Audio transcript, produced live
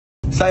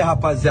Isso aí,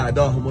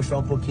 rapaziada, ó, vou mostrar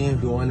um pouquinho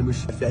do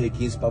ônibus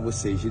FR15 pra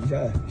vocês. Ele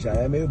já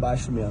é meio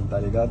baixo mesmo, tá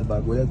ligado? O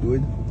bagulho é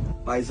doido.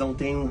 Paizão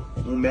tem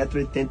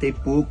 1,80 m e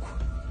pouco.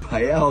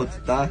 Aí é alto,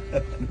 tá?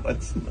 Não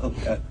pode ser não,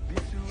 cara.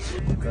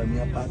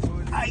 Caminha pra...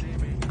 Ai,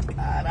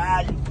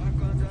 caralho.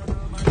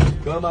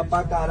 Cama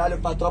pra caralho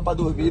pra tropa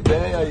dormir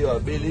bem aí, ó.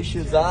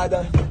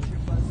 Belicizada.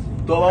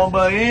 Tomar um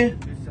banho.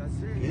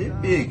 E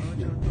pique.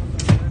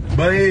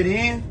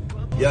 Banheirinho.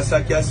 E essa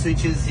aqui é a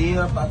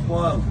suítezinha pra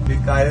como?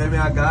 Ficar eu e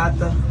minha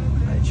gata.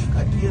 A gente fica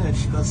aqui, né?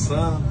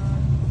 Descansando.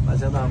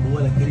 Fazendo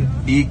amor naquele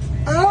pique.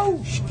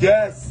 Au!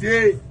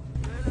 Esquece!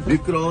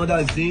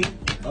 Micro-ondazinho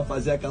pra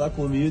fazer aquela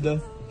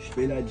comida.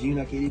 Espelhadinho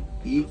naquele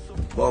pique.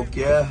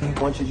 Qualquer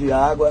fonte de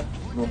água.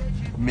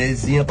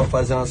 Mesinha pra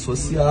fazer uma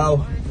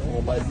social.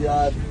 Um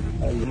baseado.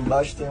 Aí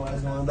embaixo tem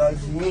mais um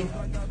andarzinho.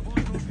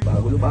 O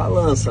bagulho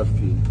balança,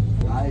 filho.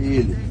 Lá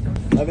ele.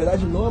 Na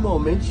verdade,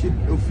 normalmente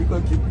eu fico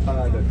aqui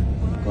parado.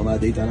 Como a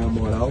deita na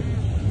moral.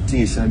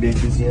 Sim, esse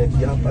ambientezinho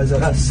aqui,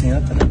 rapaziada,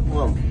 senta, né?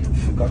 Como?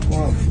 Fica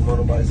como?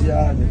 Fumando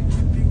baseado,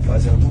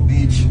 fazendo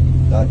beat.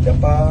 Dá até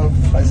pra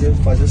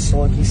fazer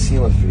som aqui em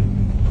cima, filho.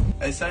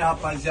 É isso aí,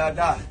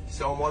 rapaziada.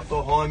 Isso é o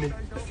motorhome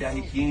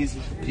FR15.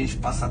 A gente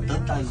passa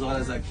tantas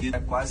horas aqui. É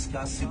quase que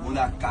a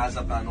segunda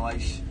casa pra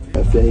nós.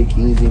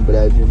 FR15 em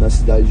breve na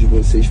cidade de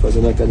vocês,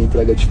 fazendo aquela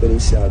entrega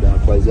diferenciada,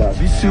 rapaziada.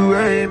 Isso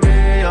é em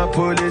mim, a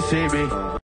polícia em mim.